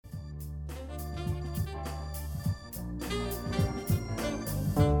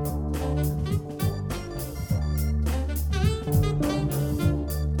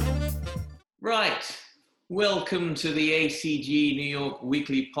Welcome to the ACG New York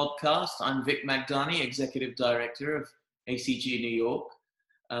Weekly Podcast. I'm Vic Magdani, Executive Director of ACG New York.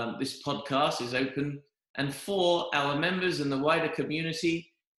 This podcast is open and for our members and the wider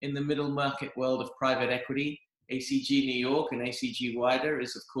community in the middle market world of private equity. ACG New York and ACG Wider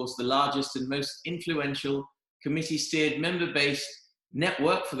is, of course, the largest and most influential committee-steered member-based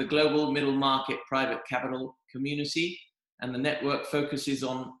network for the global middle market private capital community. And the network focuses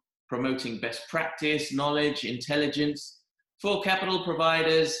on promoting best practice, knowledge, intelligence for capital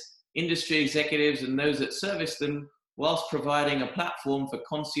providers, industry executives, and those that service them, whilst providing a platform for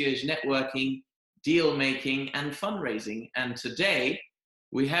concierge networking, deal making, and fundraising. And today,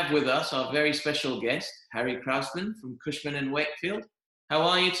 we have with us our very special guest, Harry Krausman from Cushman & Wakefield. How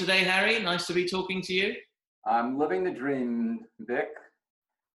are you today, Harry? Nice to be talking to you. I'm living the dream, Vic.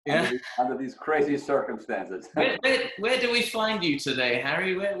 Yeah. Under these crazy circumstances. Where do we find you today,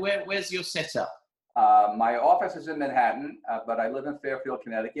 Harry? Where's your setup? My office is in Manhattan, but I live in Fairfield,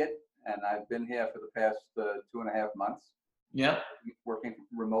 Connecticut, and I've been here for the past 2.5 months. Yeah. Working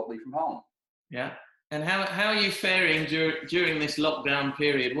remotely from home. Yeah. And how are you faring during this lockdown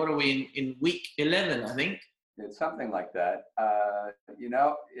period? What are we in week 11, I think? It's something like that.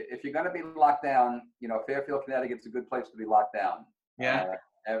 If you're going to be locked down, Fairfield, Connecticut's a good place to be locked down. Yeah.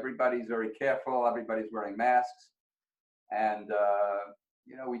 Everybody's very careful. Everybody's wearing masks, and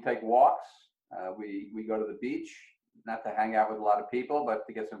we take walks. We go to the beach, not to hang out with a lot of people, but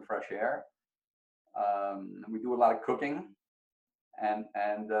to get some fresh air. We do a lot of cooking, and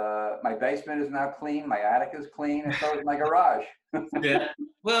my basement is now clean. My attic is clean, and so is my garage. Yeah.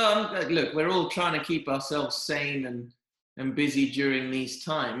 Well, look, we're all trying to keep ourselves sane and busy during these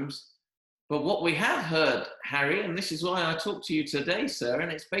times. But what we have heard, Harry, and this is why I talked to you today, sir, and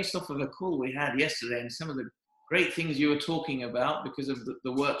it's based off of a call we had yesterday and some of the great things you were talking about because of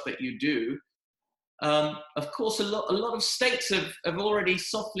the work that you do. Of course, a lot of states have already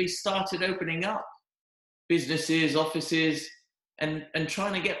softly started opening up businesses, offices, and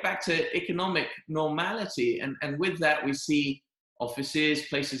trying to get back to economic normality. And with that, we see offices,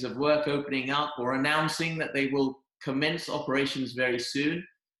 places of work opening up or announcing that they will commence operations very soon.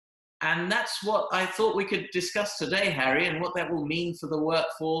 And that's what I thought we could discuss today, Harry, and what that will mean for the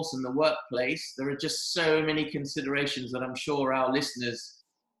workforce and the workplace. There are just so many considerations that I'm sure our listeners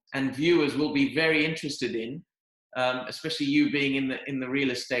and viewers will be very interested in, especially you being in the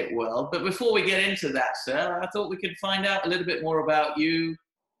real estate world. But before we get into that, sir, I thought we could find out a little bit more about you,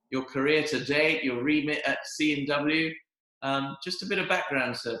 your career to date, your remit at C&W. Just a bit of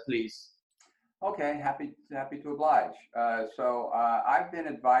background, sir, please. Okay, happy to oblige. So I've been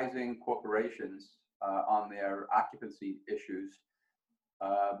advising corporations on their occupancy issues,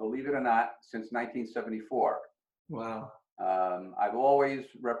 believe it or not, since 1974. Wow. I've always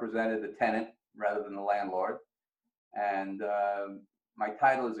represented the tenant rather than the landlord. And my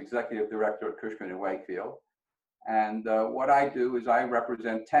title is Executive Director at Cushman & Wakefield. And what I do is I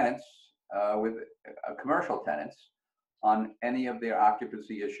represent tenants with commercial tenants on any of their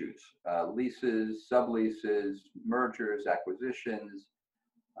occupancy issues, leases, subleases, mergers, acquisitions,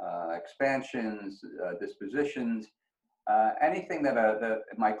 expansions, dispositions, anything that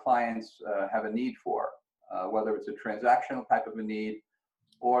my clients have a need for, whether it's a transactional type of a need,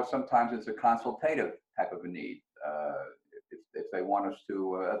 or sometimes it's a consultative type of a need. If they want us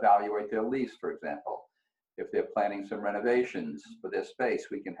to evaluate their lease, for example, if they're planning some renovations for their space,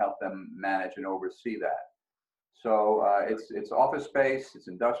 we can help them manage and oversee that. So it's office space, it's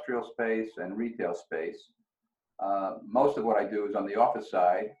industrial space, and retail space. Most of what I do is on the office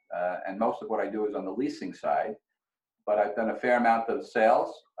side, and most of what I do is on the leasing side. But I've done a fair amount of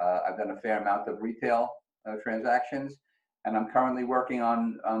sales. I've done a fair amount of retail transactions, and I'm currently working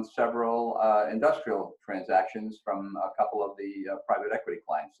on several industrial transactions from a couple of the private equity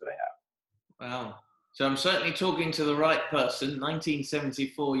clients that I have. Wow. So I'm certainly talking to the right person.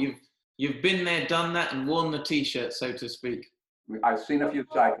 1974, You've been there, done that, and worn the T-shirt, so to speak. I've seen a few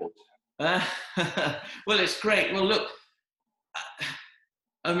cycles. Well, it's great. Well, look,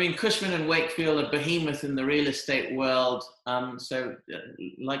 I mean, Cushman & Wakefield, a behemoth in the real estate world. So,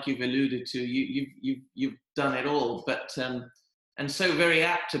 like you've alluded to, you've done it all. But and so very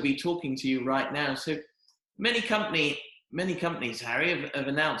apt to be talking to you right now. So, many companies, Harry, have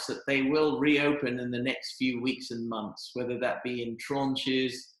announced that they will reopen in the next few weeks and months, whether that be in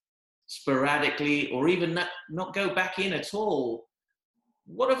tranches, sporadically, or even not go back in at all.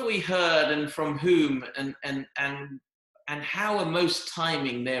 What have we heard, and from whom, and how are most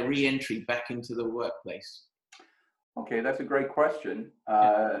timing their re-entry back into the workplace? Okay, that's a great question.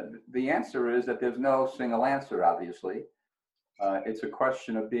 The answer is that there's no single answer, obviously. It's a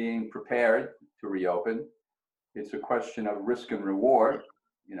question of being prepared to reopen It's a question of risk and reward.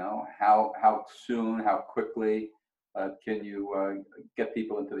 You know, how soon, how quickly can you get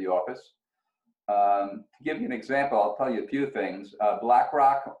people into the office? To give you an example, I'll tell you a few things.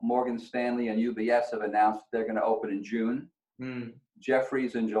 BlackRock, Morgan Stanley, and UBS have announced they're going to open in June. Mm.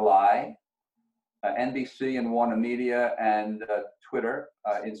 Jefferies in July. NBC and Warner Media and Twitter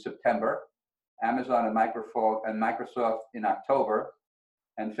in September. Amazon and Microsoft in October.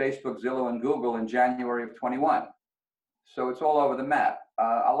 And Facebook, Zillow, and Google in January of 21. So it's all over the map.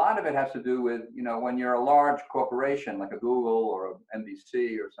 A lot of it has to do with, you know, when you're a large corporation like a Google or a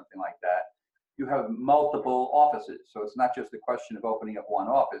NBC or something like that, you have multiple offices. So it's not just a question of opening up one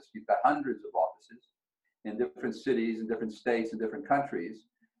office. You've got hundreds of offices in different cities, in different states, in different countries.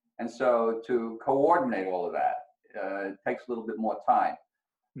 And so to coordinate all of that, it takes a little bit more time.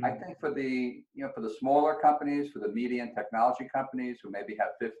 Mm. I think for the, you know, for the smaller companies, for the media and technology companies who maybe have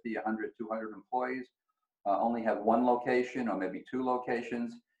 50, 100, 200 employees, only have one location or maybe two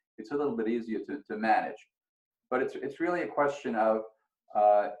locations, it's a little bit easier to manage. But it's really a question of,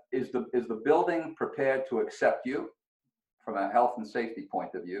 is the building prepared to accept you from a health and safety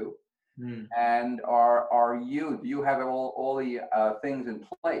point of view? Mm. And do you have all the things in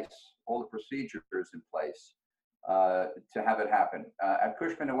place, all the procedures in place to have it happen? At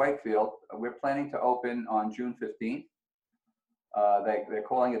Cushman & Wakefield, we're planning to open on June 15th. They're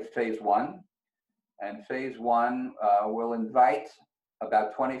calling it phase 1. And phase 1 will invite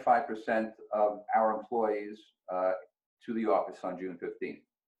about 25% of our employees to the office on June 15th.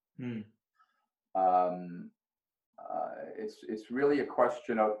 Mm. It's really a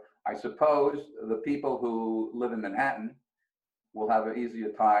question of, I suppose, the people who live in Manhattan will have an easier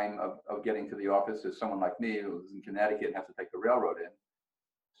time of getting to the office as someone like me who lives in Connecticut and has to take the railroad in.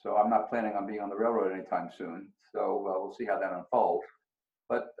 So I'm not planning on being on the railroad anytime soon. So we'll see how that unfolds.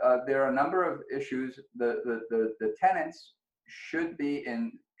 But there are a number of issues. The tenants should be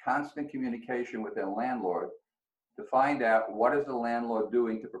in constant communication with their landlord to find out what is the landlord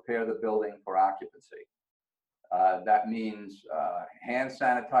doing to prepare the building for occupancy. That means hand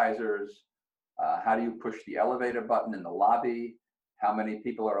sanitizers. How do you push the elevator button in the lobby? How many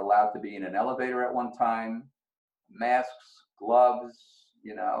people are allowed to be in an elevator at one time? Masks, gloves,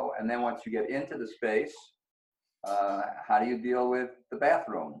 you know. And then once you get into the space, how do you deal with the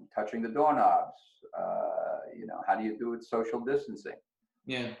bathroom, touching the doorknobs? You know, how do you do it social distancing?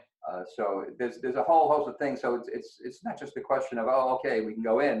 Yeah. So there's a whole host of things. So it's not just a question of, oh, okay, we can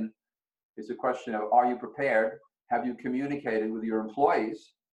go in. It's a question of, are you prepared? Have you communicated with your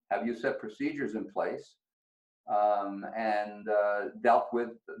employees? Have you set procedures in place and dealt with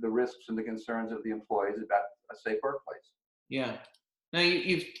the risks and the concerns of the employees about a safe workplace? Yeah. Now,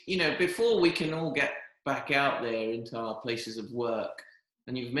 you know, before we can all get back out there into our places of work,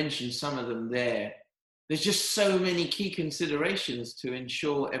 and you've mentioned some of them there, there's just so many key considerations to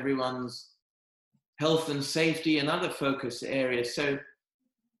ensure everyone's health and safety and other focus areas. So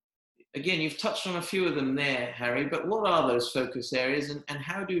again, you've touched on a few of them there, Harry, but what are those focus areas and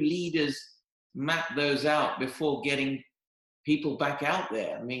how do leaders map those out before getting people back out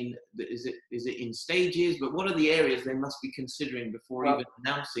there? I mean, is it in stages, but what are the areas they must be considering before even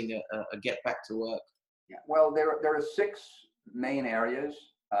announcing a get back to work? Yeah, well, there are 6 main areas.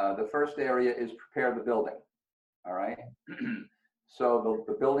 The first area is prepare the building, all right? So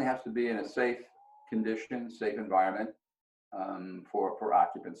the building has to be in a safe condition, safe environment for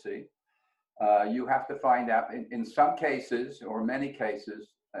occupancy. You have to find out, in some cases, or many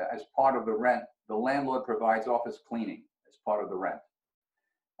cases, as part of the rent, the landlord provides office cleaning as part of the rent.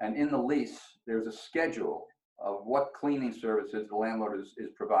 And in the lease, there's a schedule of what cleaning services the landlord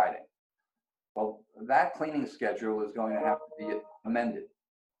is providing. Well, that cleaning schedule is going to have to be amended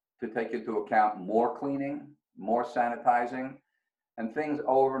to take into account more cleaning, more sanitizing, and things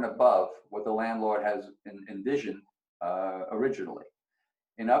over and above what the landlord has envisioned originally.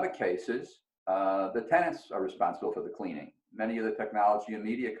 In other cases, the tenants are responsible for the cleaning. Many of the technology and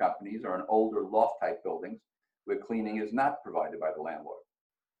media companies are in older loft-type buildings where cleaning is not provided by the landlord.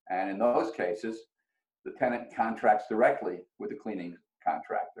 And in those cases, the tenant contracts directly with the cleaning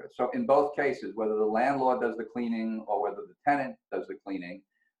contractor. So in both cases, whether the landlord does the cleaning or whether the tenant does the cleaning,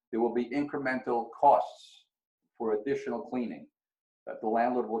 there will be incremental costs for additional cleaning that the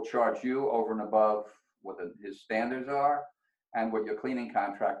landlord will charge you over and above what his standards are, and what your cleaning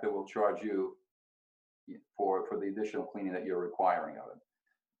contractor will charge you for the additional cleaning that you're requiring of it.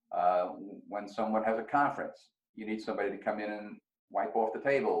 When someone has a conference, you need somebody to come in and wipe off the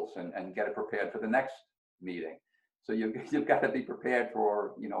tables and get it prepared for the next meeting. So you've got to be prepared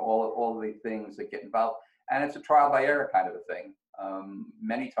for, you know, all of the things that get involved. And it's a trial by error kind of a thing.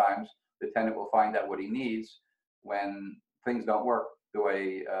 Many times the tenant will find out what he needs when things don't work the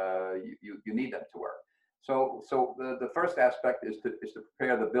way you need them to work. So the first aspect is to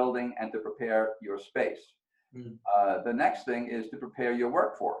prepare the building and to prepare your space. The next thing is to prepare your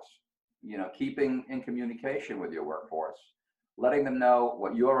workforce. You know, keeping in communication with your workforce, letting them know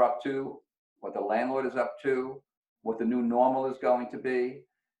what you're up to, what the landlord is up to, what the new normal is going to be.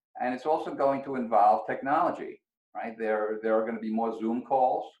 And it's also going to involve technology, right? There are going to be more Zoom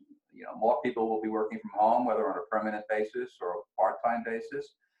calls. You know, more people will be working from home, whether on a permanent basis or a part-time basis.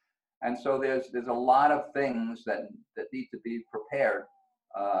 And so there's a lot of things that need to be prepared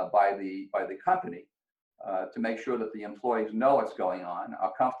by the company to make sure that the employees know what's going on,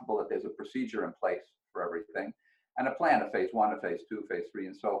 are comfortable that there's a procedure in place for everything, and a plan of phase 1 to phase 2, phase 3,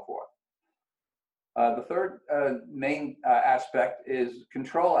 and so forth. The third main aspect is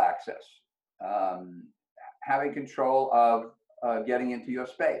control access. Having control of getting into your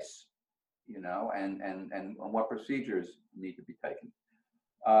space, you know, and what procedures need to be taken.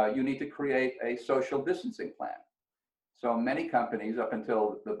 You need to create a social distancing plan. So many companies, up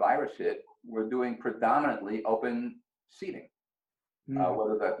until the virus hit, were doing predominantly open seating,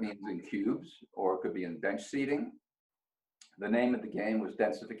 whether that means in cubes or it could be in bench seating. The name of the game was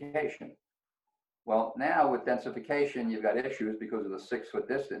densification. Well, now with densification, you've got issues because of the 6-foot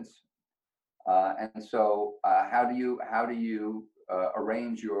distance. And so how do you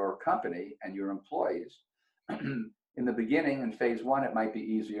arrange your company and your employees? In the beginning, in phase 1, it might be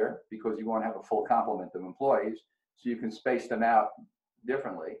easier because you won't have a full complement of employees, so you can space them out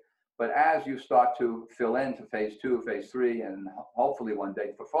differently. But as you start to fill into phase 2, phase 3, and hopefully one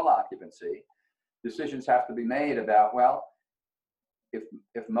day for full occupancy, decisions have to be made about, well,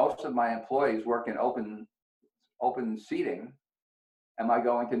 if most of my employees work in open seating, am I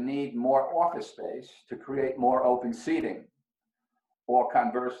going to need more office space to create more open seating? Or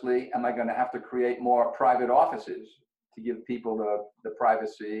conversely, am I going to have to create more private offices to give people the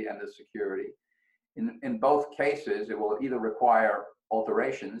privacy and the security? In both cases, it will either require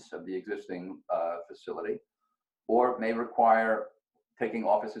alterations of the existing facility, or it may require taking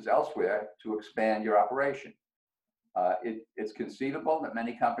offices elsewhere to expand your operation. It's conceivable that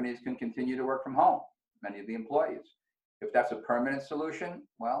many companies can continue to work from home, many of the employees. If that's a permanent solution,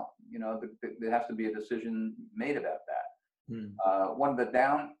 well, you know, there has to be a decision made about that. One of the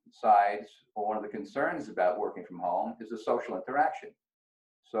downsides or one of the concerns about working from home is the social interaction.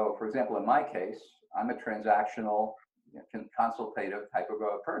 So, for example, in my case, I'm a transactional, consultative type of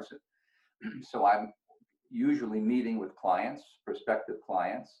a person. So I'm usually meeting with clients, prospective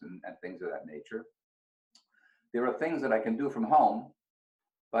clients, and things of that nature. There are things that I can do from home,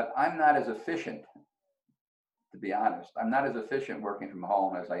 but I'm not as efficient, to be honest. I'm not as efficient working from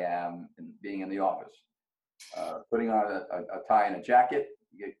home as I am in being in the office. Putting on a tie and a jacket,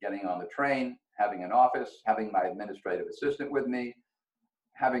 getting on the train, having an office, having my administrative assistant with me,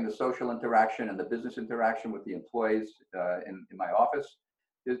 having the social interaction and the business interaction with the employees in my office,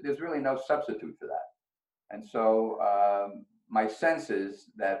 there's really no substitute for that. And so my sense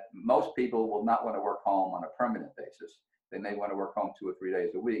is that most people will not want to work home on a permanent basis. They may want to work home 2 or 3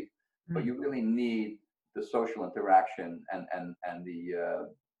 days a week, but you really need the social interaction and the,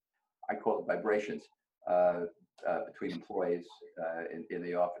 I call it vibrations, between employees in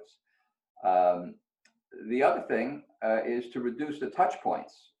the office. The other thing is to reduce the touch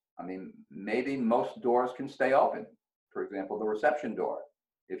points. I mean, maybe most doors can stay open. For example, the reception door.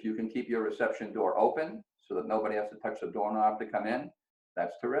 If you can keep your reception door open so that nobody has to touch the doorknob to come in,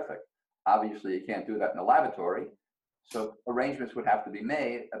 that's terrific. Obviously, you can't do that in the lavatory. So arrangements would have to be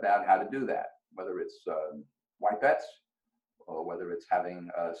made about how to do that, whether it's wipettes or whether it's having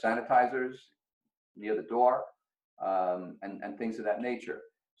sanitizers near the door and things of that nature.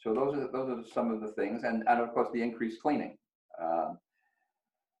 So those are some of the things, and of course the increased cleaning.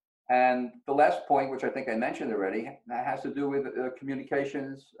 And the last point, which I think I mentioned already, has to do with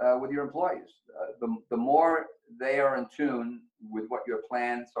communications with your employees. The more they are in tune with what your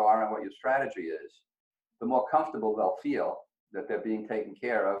plans are and what your strategy is, the more comfortable they'll feel that they're being taken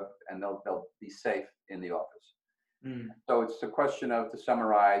care of, and they'll be safe in the office. So it's a question of, to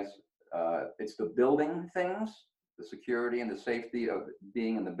summarize, it's the building things, the security and the safety of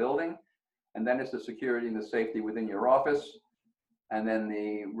being in the building, and then it's the security and the safety within your office, and then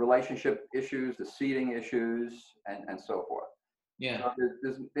the relationship issues, the seating issues, and so forth. Yeah.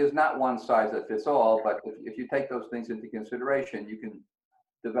 So there's not one size that fits all, but if you take those things into consideration, you can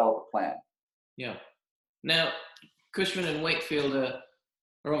develop a plan. Yeah. Now, Cushman & Wakefield are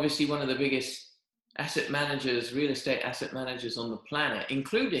obviously one of the biggest asset managers, real estate asset managers on the planet,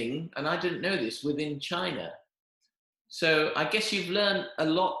 including, and I didn't know this, within China. So I guess you've learned a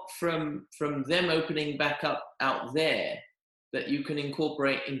lot from them opening back up out there that you can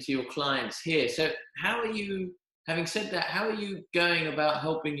incorporate into your clients here. So how are you, having said that, how are you going about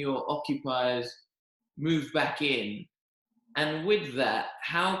helping your occupiers move back in? And with that,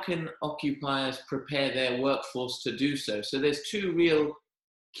 how can occupiers prepare their workforce to do so? So there's two real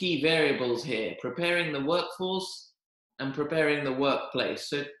key variables here: preparing the workforce and preparing the workplace.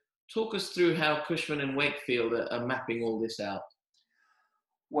 So talk us through how Cushman and Wakefield are mapping all this out.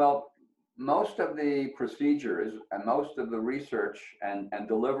 Well, most of the procedures and most of the research and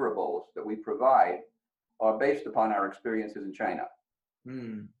deliverables that we provide are based upon our experiences in China.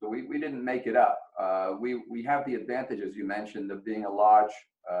 So we didn't make it up. We have the advantage, as you mentioned, of being a large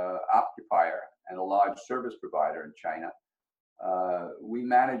occupier and a large service provider in China. We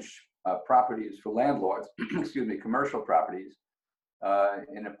manage properties for landlords, excuse me, commercial properties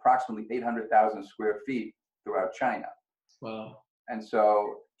in approximately 800,000 square feet throughout China. Wow. And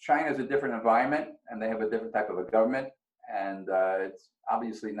so China is a different environment, and they have a different type of a government, and it's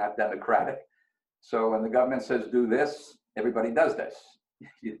obviously not democratic. So when the government says do this, everybody does this,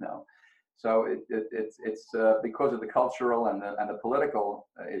 you know. So it's because of the cultural and the political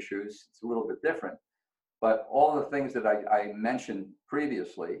issues, it's a little bit different. But all the things that I mentioned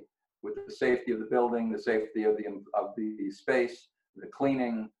previously, with the safety of the building, the safety of the space, the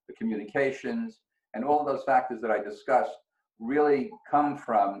cleaning, the communications, and all of those factors that I discussed really come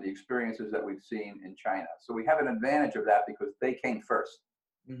from the experiences that we've seen in China. So we have an advantage of that because they came first.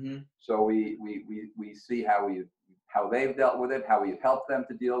 So we see how they've dealt with it, how we've helped them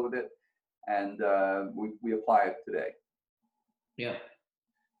to deal with it, and we apply it today. Yeah.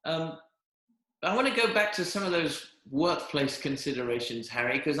 I want to go back to some of those workplace considerations,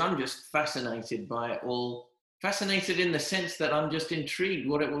 Harry, because I'm just fascinated by it all. Fascinated in the sense that I'm just intrigued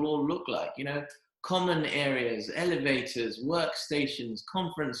what it will all look like. You know, common areas, elevators, workstations,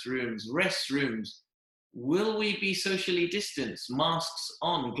 conference rooms, restrooms. Will we be socially distanced, masks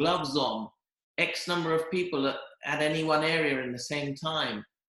on, gloves on, X number of people at any one area in the same time?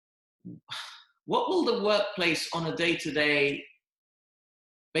 What will the workplace on a day-to-day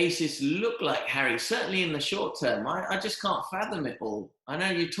basis look like, Harry? Certainly in the short term. I just can't fathom it all. I know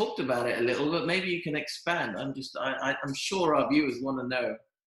you talked about it a little, but maybe you can expand. I'm sure our viewers want to know.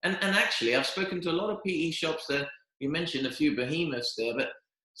 And actually, I've spoken to a lot of PE shops there. You mentioned a few behemoths there, but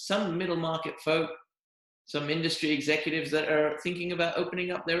some middle market folk, some industry executives that are thinking about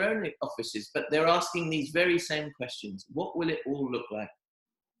opening up their own offices, but they're asking these very same questions. What will it all look like?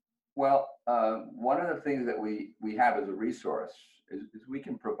 Well, one of the things that we have as a resource is we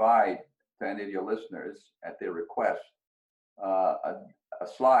can provide to any of your listeners at their request a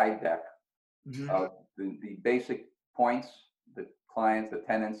slide deck of the basic points that clients, the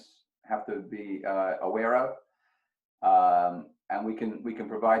tenants have to be aware of. And we can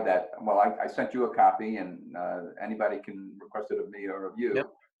provide that. Well, I sent you a copy, and anybody can request it of me or of you to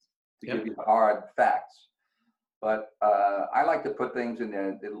give you the hard facts. But I like to put things in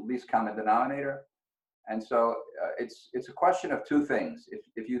the least common denominator. And so it's a question of two things.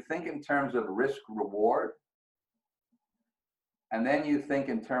 If you think in terms of risk reward, and then you think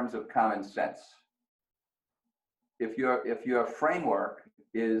in terms of common sense. If your framework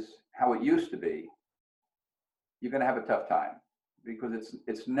is how it used to be, you're going to have a tough time, because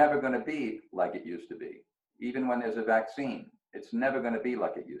it's never going to be like it used to be. Even when there's a vaccine, it's never going to be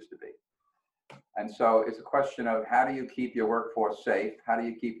like it used to be. And so it's a question of how do you keep your workforce safe? How do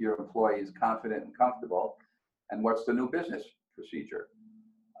you keep your employees confident and comfortable? And what's the new business procedure?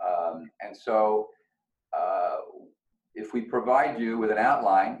 And so if we provide you with an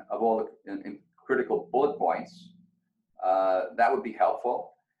outline of all the critical bullet points, that would be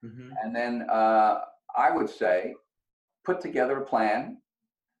helpful. And then I would say, put together a plan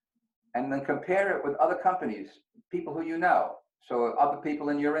and then compare it with other companies, people who you know. So other people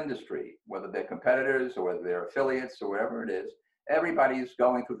in your industry, whether they're competitors or whether they're affiliates or whatever it is, everybody's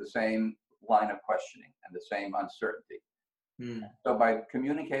going through the same line of questioning and the same uncertainty. So by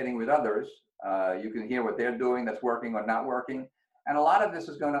communicating with others, you can hear what they're doing that's working or not working. And a lot of this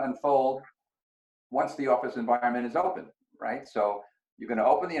is going to unfold once the office environment is open, right? So you're going to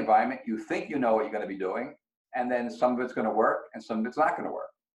open the environment, you think you know what you're going to be doing, and then some of it's going to work and some of it's not going to work.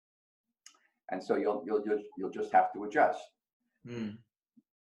 And so you'll just have to adjust. It's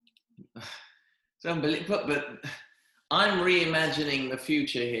unbelievable, but I'm reimagining the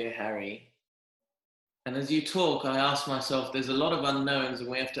future here, Harry. And as you talk, I ask myself, there's a lot of unknowns and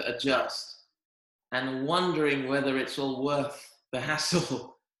we have to adjust, and wondering whether it's all worth the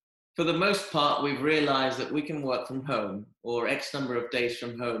hassle. For the most part, we've realized that we can work from home or X number of days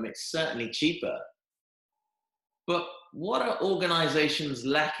from home. It's certainly cheaper. But what are organizations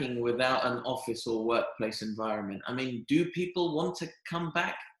lacking without an office or workplace environment? I mean, do people want to come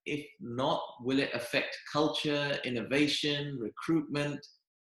back? If not, will it affect culture, innovation, recruitment?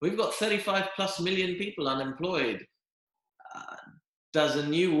 We've got 35 plus million people unemployed. Uh, does a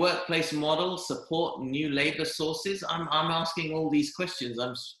new workplace model support new labor sources? I'm asking all these questions.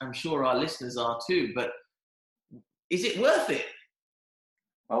 I'm sure our listeners are too, but is it worth it?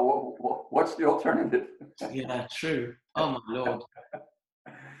 Well, what's the alternative? Yeah, true. Oh my Lord.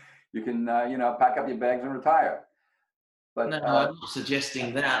 You can, pack up your bags and retire. But no, I'm not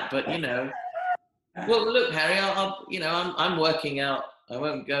suggesting that, but well, look, Harry, I'm working out. I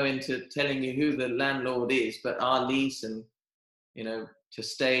won't go into telling you who the landlord is, but our lease and, to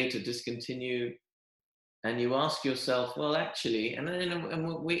stay, to discontinue. And you ask yourself, well, actually,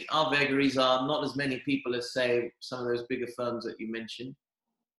 our vagaries are not as many people as, say, some of those bigger firms that you mentioned.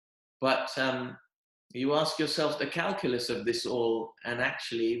 But you ask yourself the calculus of this all, and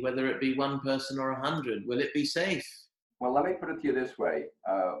actually, whether it be one person or 100, will it be safe? Well, let me put it to you this way.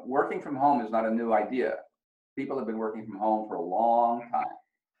 Working from home is not a new idea. People have been working from home for a long time.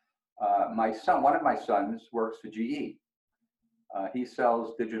 One of my sons works for GE. He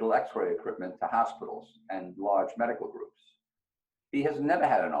sells digital X-ray equipment to hospitals and large medical groups. He has never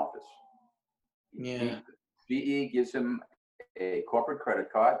had an office. Yeah. GE gives him a corporate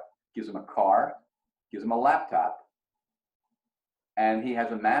credit card, gives him a car, gives him a laptop, and he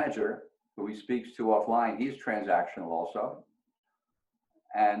has a manager who he speaks to offline. He's transactional also.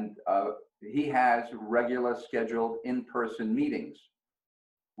 And he has regular scheduled in-person meetings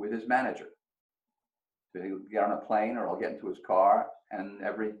with his manager. So he'll get on a plane or he'll get into his car, and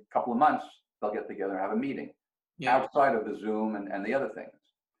every couple of months, they'll get together and have a meeting outside of the Zoom and the other things.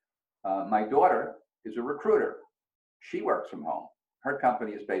 My daughter is a recruiter. She works from home. Her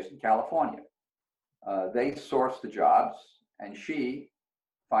company is based in California. They source the jobs, and she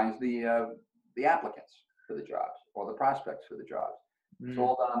finds the applicants for the jobs or the prospects for the jobs. It's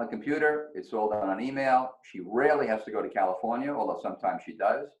all done on the computer. It's all done on email. She rarely has to go to California, although sometimes she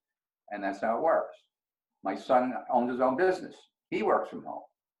does, and that's how it works. My son owns his own business. He works from home,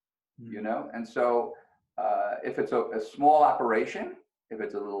 and so if it's a small operation, if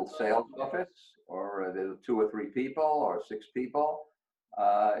it's a little sales office, or there's 2 or 3 people or 6 people,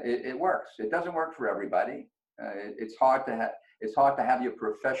 it works. It doesn't work for everybody. It's hard to have your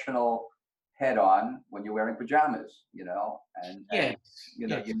professional head on when you're wearing pajamas, and you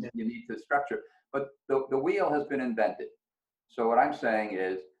need to structure. But the wheel has been invented. So what I'm saying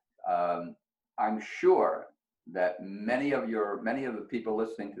is, I'm sure that many of the people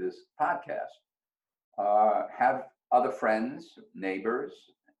listening to this podcast have other friends, neighbors,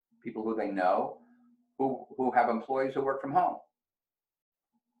 people who they know, who have employees who work from home.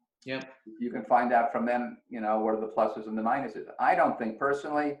 Yep. You can find out from them, what are the pluses and the minuses. I don't think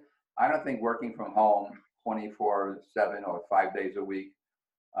working from home 24/7 or 5 days a week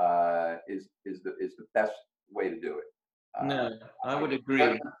is the best way to do it. No, I would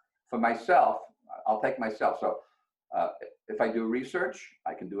agree. For myself, I'll take myself. So if I do research,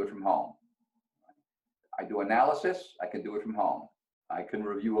 I can do it from home. I do analysis, I can do it from home. I can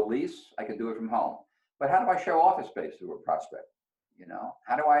review a lease, I can do it from home. But how do I show office space to a prospect?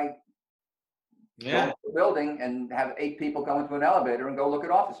 How do I go to a building and have 8 people go into an elevator and go look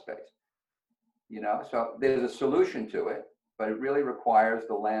at office space? So there's a solution to it, but it really requires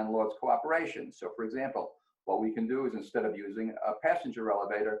the landlord's cooperation. So for example, what we can do is, instead of using a passenger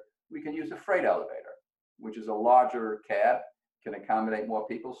elevator, we can use a freight elevator, which is a larger cab, can accommodate more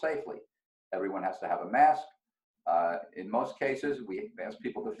people safely. Everyone has to have a mask. In most cases, we ask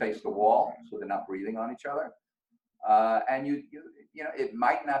people to face the wall so they're not breathing on each other. And it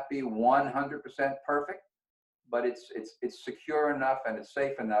might not be 100% perfect, but it's secure enough and it's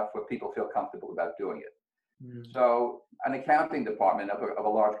safe enough where people feel comfortable about doing it. So an accounting department of a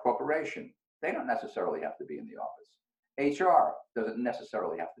large corporation, they don't necessarily have to be in the office. HR doesn't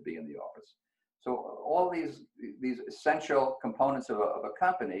necessarily have to be in the office. So all these essential components of a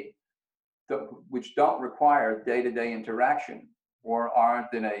company, which don't require day-to-day interaction or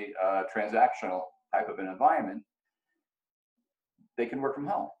aren't in a transactional type of an environment, they can work from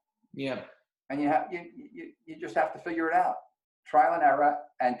home. Yeah. And you just have to figure it out. Trial and error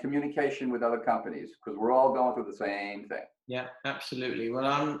and communication with other companies, because we're all going through the same thing. Yeah, absolutely. Well,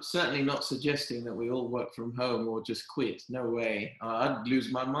 I'm certainly not suggesting that we all work from home or just quit. No way. I'd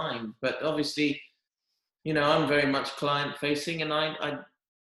lose my mind. But obviously, I'm very much client facing, and I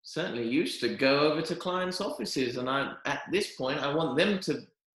certainly used to go over to clients' offices. And at this point, I want them to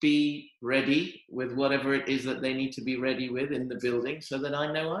be ready with whatever it is that they need to be ready with in the building, so that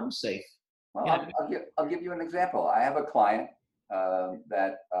I know I'm safe. Well, Yeah. I'll give you an example. I have a client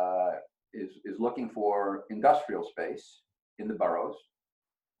that is looking for industrial space in the boroughs.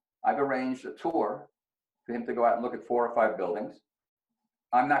 I've arranged a tour for him to go out and look at 4 or 5 buildings.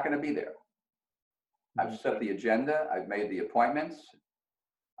 I'm not going to be there. I've set the agenda. I've made the appointments.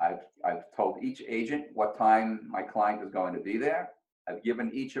 I've told each agent what time my client is going to be there. I've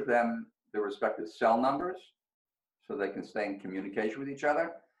given each of them their respective cell numbers so they can stay in communication with each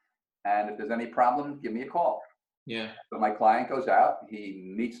other. And if there's any problem, give me a call. Yeah. So my client goes out,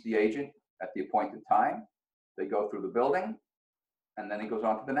 he meets the agent at the appointed time. They go through the building, and then he goes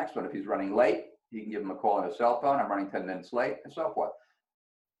on to the next one. If he's running late, he can give him a call on his cell phone. I'm running 10 minutes late, and so forth.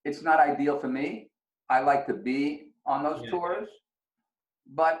 It's not ideal for me. I like to be on those tours,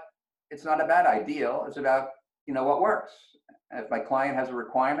 but it's not about ideal. It's about, what works. And if my client has a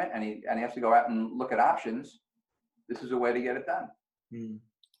requirement and he has to go out and look at options, this is a way to get it done.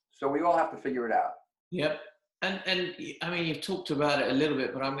 So we all have to figure it out. Yep. And I mean, you've talked about it a little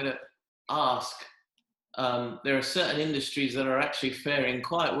bit, but I'm going to ask, there are certain industries that are actually faring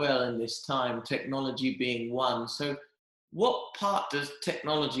quite well in this time, technology being one. So what part does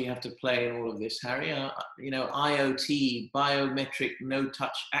technology have to play in all of this, Harry? IoT, biometric,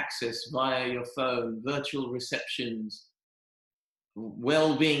 no-touch access via your phone, virtual receptions,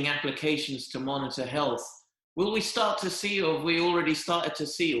 well-being applications to monitor health. Will we start to see, or have we already started to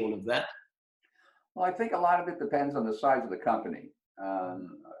see all of that? Well, I think a lot of it depends on the size of the company.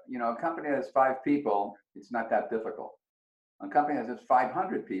 A company that has 5 people, it's not that difficult. A company that has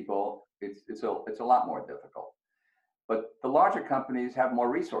 500 people, it's a lot more difficult. But the larger companies have more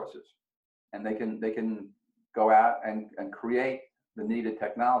resources, and they can go out and create the needed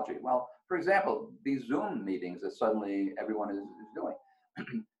technology. Well, for example, these Zoom meetings that suddenly everyone is doing,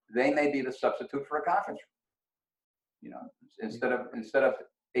 they may be the substitute for a conference room. Instead of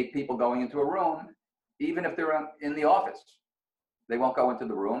 8 people going into a room, even if they're in the office, they won't go into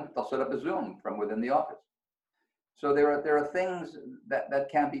the room. They'll set up a Zoom from within the office. So there are things that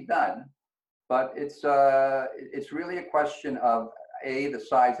can be done, but it's really a question of the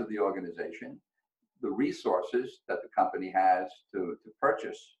size of the organization, the resources that the company has to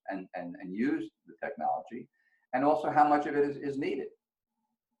purchase and use the technology, and also how much of it is needed.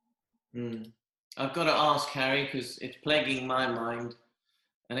 I've got to ask, Harry, because it's plaguing my mind,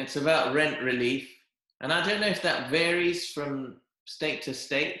 and it's about rent relief. And I don't know if that varies from state to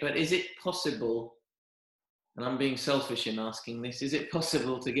state, but is it possible, and I'm being selfish in asking this, is it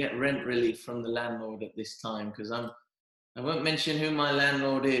possible to get rent relief from the landlord at this time? Because I won't mention who my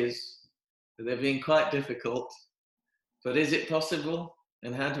landlord is, but they're being quite difficult. But is it possible?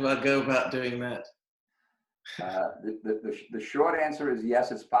 And how do I go about doing that? The short answer is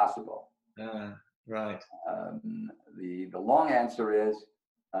yes, it's possible. Right. The long answer is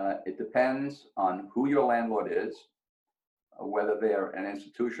it depends on who your landlord is, whether they're an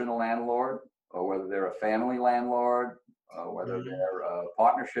institutional landlord or whether they're a family landlord, or whether they're a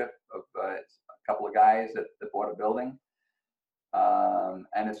partnership of a couple of guys that bought a building.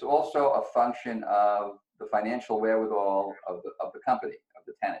 And it's also a function of the financial wherewithal of the company, of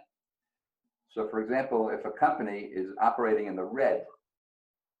the tenant. So for example, if a company is operating in the red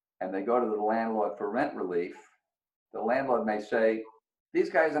and they go to the landlord for rent relief, the landlord may say, these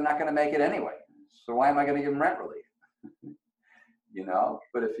guys are not going to make it anyway, so why am I going to give them rent relief?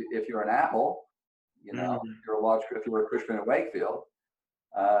 But if you're an Apple, if you're a Cushman & Wakefield,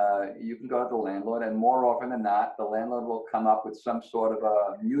 you can go to the landlord, and more often than not, the landlord will come up with some sort of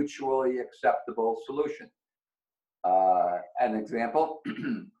a mutually acceptable solution. An example,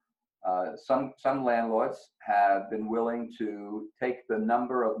 some landlords have been willing to take the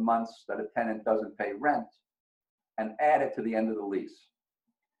number of months that a tenant doesn't pay rent and add it to the end of the lease.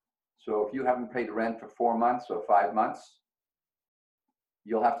 So if you haven't paid rent for 4 months or 5 months,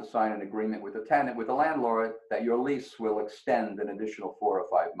 you'll have to sign an agreement with the landlord, that your lease will extend an additional 4 or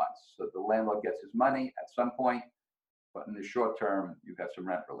 5 months. So the landlord gets his money at some point, but in the short term, you've got some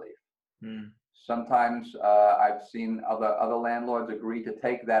rent relief. Sometimes I've seen other landlords agree to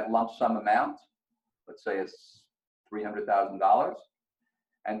take that lump sum amount, let's say it's $300,000,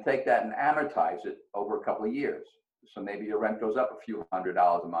 and take that and amortize it over a couple of years. So maybe your rent goes up a few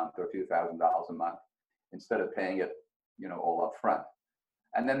 $100s a month or a few $1,000s a month instead of paying it, all up front.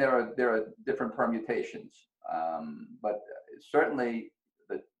 And then there are different permutations, but certainly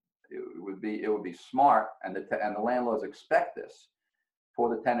it would be smart, and the landlords expect this,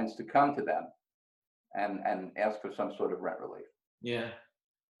 for the tenants to come to them and ask for some sort of rent relief. Yeah,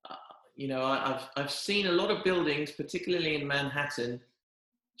 I've seen a lot of buildings, particularly in Manhattan,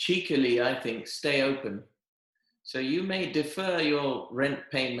 cheekily, I think, stay open. So you may defer your rent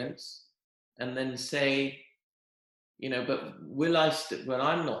payments and then say, but will I, when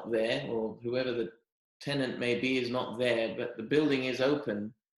I'm not there, or whoever the tenant may be is not there, but the building is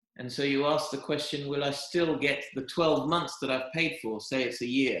open. And so you ask the question, will I still get the 12 months that I've paid for? Say it's a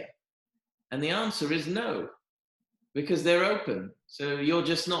year. And the answer is no, because they're open. So you're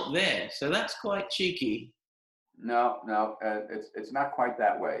just not there. So that's quite cheeky. No, it's not quite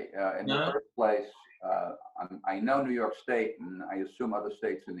that way. In No? the first place, I know New York State, and I assume other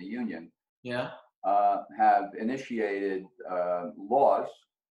states in the union, Yeah. have initiated laws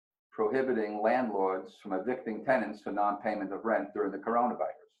prohibiting landlords from evicting tenants for non-payment of rent during the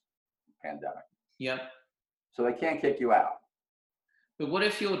coronavirus pandemic. Yeah. So they can't kick you out. But what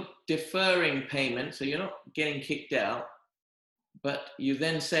if you're deferring payment, so you're not getting kicked out, but you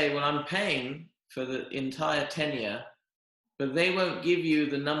then say, well, I'm paying for the entire tenure, but they won't give you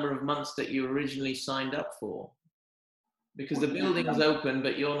the number of months that you originally signed up for, because the building is open,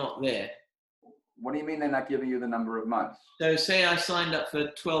 but you're not there. What do you mean they're not giving you the number of months? So say I signed up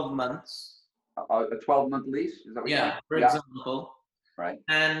for 12 months. A 12-month lease? Is that what yeah, for example. Right.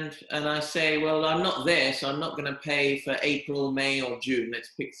 And I say, well, I'm not there, so I'm not going to pay for April, May, or June.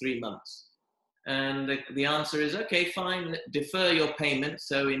 Let's pick 3 months. And the answer is, okay, fine, defer your payment.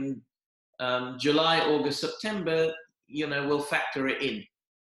 So in July, August, September, we'll factor it in.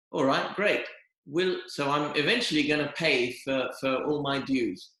 All right, great. So I'm eventually going to pay for all my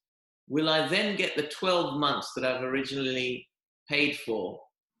dues. Will I then get the 12 months that I've originally paid for?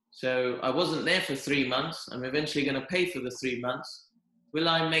 So I wasn't there for 3 months. I'm eventually going to pay for the 3 months.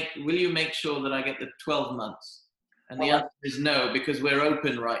 Will you make sure that I get the 12 months? And the answer is no, because we're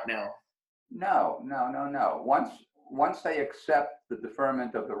open right now. No. Once they accept the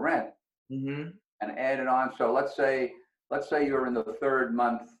deferment of the rent and add it on, so let's say you're in the 3rd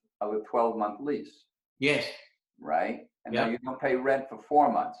month of a 12-month lease. Yes. Right? And now you don't pay rent for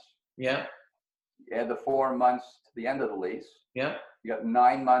 4 months. Yeah. You add the 4 months to the end of the lease. Yeah. You got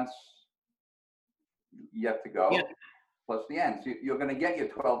 9 months yet to go, yeah. plus the end. So you're going to get your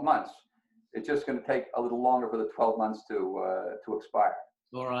 12 months. It's just going to take a little longer for the 12 months to expire.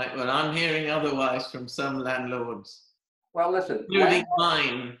 All right. Well, I'm hearing otherwise from some landlords. Well, listen. Including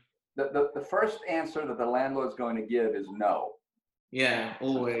mine. The first answer that the landlord's going to give is no. Yeah,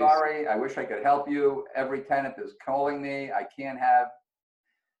 always. I'm sorry, I wish I could help you. Every tenant is calling me. I can't have.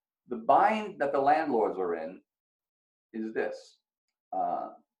 The bind that the landlords are in is this.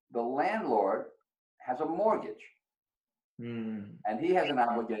 The landlord has a mortgage. And he has an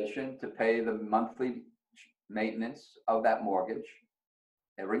obligation to pay the monthly maintenance of that mortgage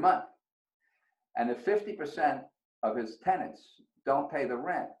every month. And if 50% of his tenants don't pay the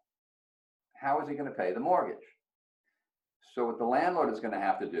rent, how is he going to pay the mortgage? So what the landlord is going to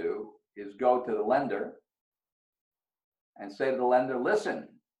have to do is go to the lender and say to the lender, listen,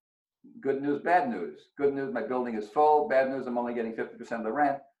 good news, bad news. Good news, my building is full. Bad news, I'm only getting 50% of the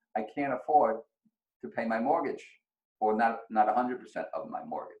rent. I can't afford to pay my mortgage, or not 100% of my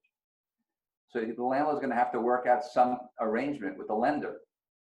mortgage. So the landlord is going to have to work out some arrangement with the lender,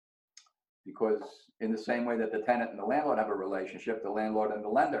 because in the same way that the tenant and the landlord have a relationship, the landlord and the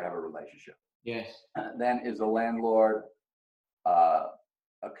lender have a relationship. Yes. Then is the landlord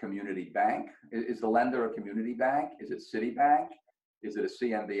a community bank? Is the lender a community bank? Is it Citibank? Is it a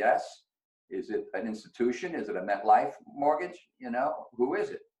CMBS? Is it an institution? Is it a MetLife mortgage? Who is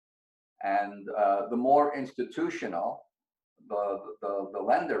it? And the more institutional the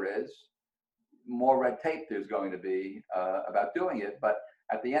lender is, more red tape there's going to be about doing it. But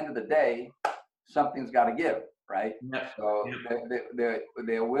at the end of the day, something's got to give, right? Yeah. So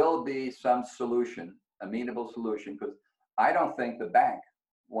there will be some solution, amenable solution, because I don't think the bank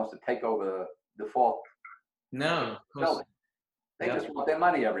wants to take over the default. No, of course. They just want their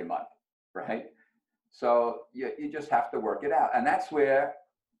money every month, right? So you just have to work it out. And that's where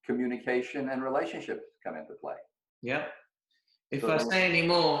communication and relationships come into play. Yeah. If I say any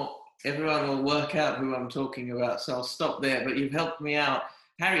more, everyone will work out who I'm talking about. So I'll stop there, but you've helped me out.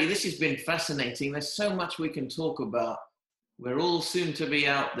 Harry, this has been fascinating. There's so much we can talk about. We're all soon to be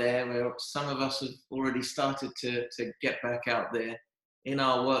out there, where some of us have already started to get back out there in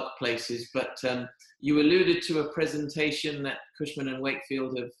our workplaces. But you alluded to a presentation that Cushman &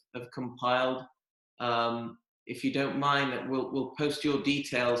 Wakefield have compiled. If you don't mind, we'll post your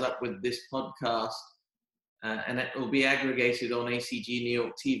details up with this podcast, and it will be aggregated on ACG New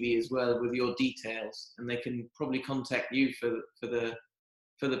York TV as well with your details, and they can probably contact you for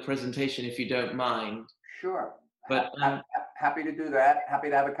the presentation if you don't mind. Sure. But I'm happy to do that. Happy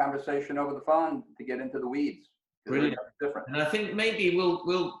to have a conversation over the phone to get into the weeds. Brilliant. Different. And I think maybe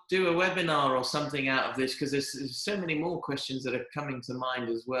we'll do a webinar or something out of this, because there's so many more questions that are coming to mind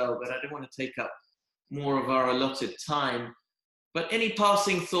as well, but I don't want to take up more of our allotted time. But any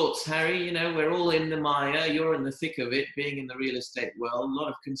passing thoughts, Harry? You know, we're all in the mire. You're in the thick of it, being in the real estate world. A lot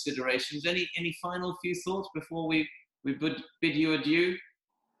of considerations. Any final few thoughts before we bid you adieu?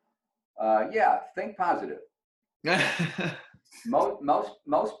 Yeah, think positive.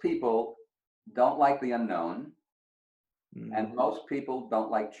 Most people don't like the unknown, and most people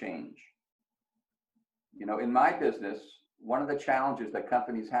don't like change. You know, in my business, one of the challenges that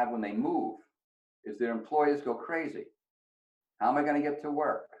companies have when they move is their employees go crazy. How am I going to get to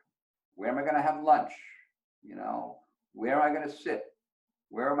work? Where am I going to have lunch? You know, where am I going to sit?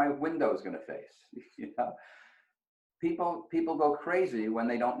 Where are my windows going to face? You know, people go crazy when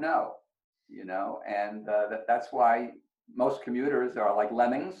they don't know. You know, and that's why most commuters are like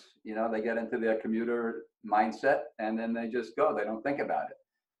lemmings. You know, they get into their commuter mindset and then they just go. They don't think about it.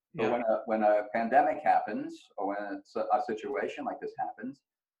 Yeah. But when a pandemic happens, or when a situation like this happens,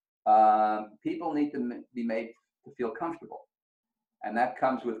 people need to be made to feel comfortable. And that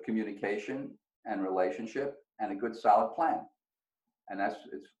comes with communication and relationship and a good solid plan. And that's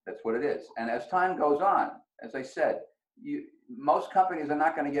what it is. And as time goes on, as I said, most companies are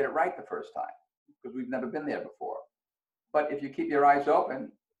not going to get it right the first time because we've never been there before. But if you keep your eyes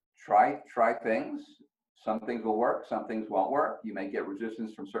open, try things. Some things will work, some things won't work. You may get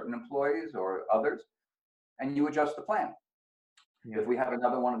resistance from certain employees or others, and you adjust the plan. Yeah. If we have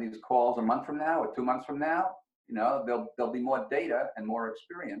another one of these calls a month from now or 2 months from now, you know, there'll be more data and more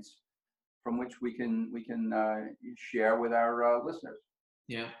experience from which we can share with our listeners.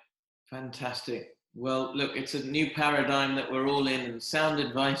 Yeah, fantastic. Well, look, it's a new paradigm that we're all in, and sound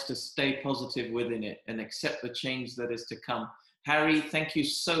advice to stay positive within it and accept the change that is to come. Harry, thank you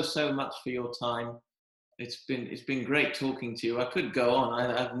so much for your time. It's been great talking to you. I could go on.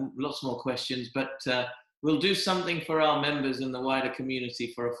 I have lots more questions, but we'll do something for our members in the wider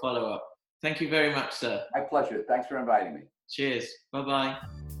community for a follow-up. Thank you very much, sir. My pleasure. Thanks for inviting me. Cheers.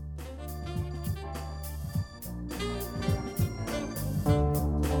 Bye-bye.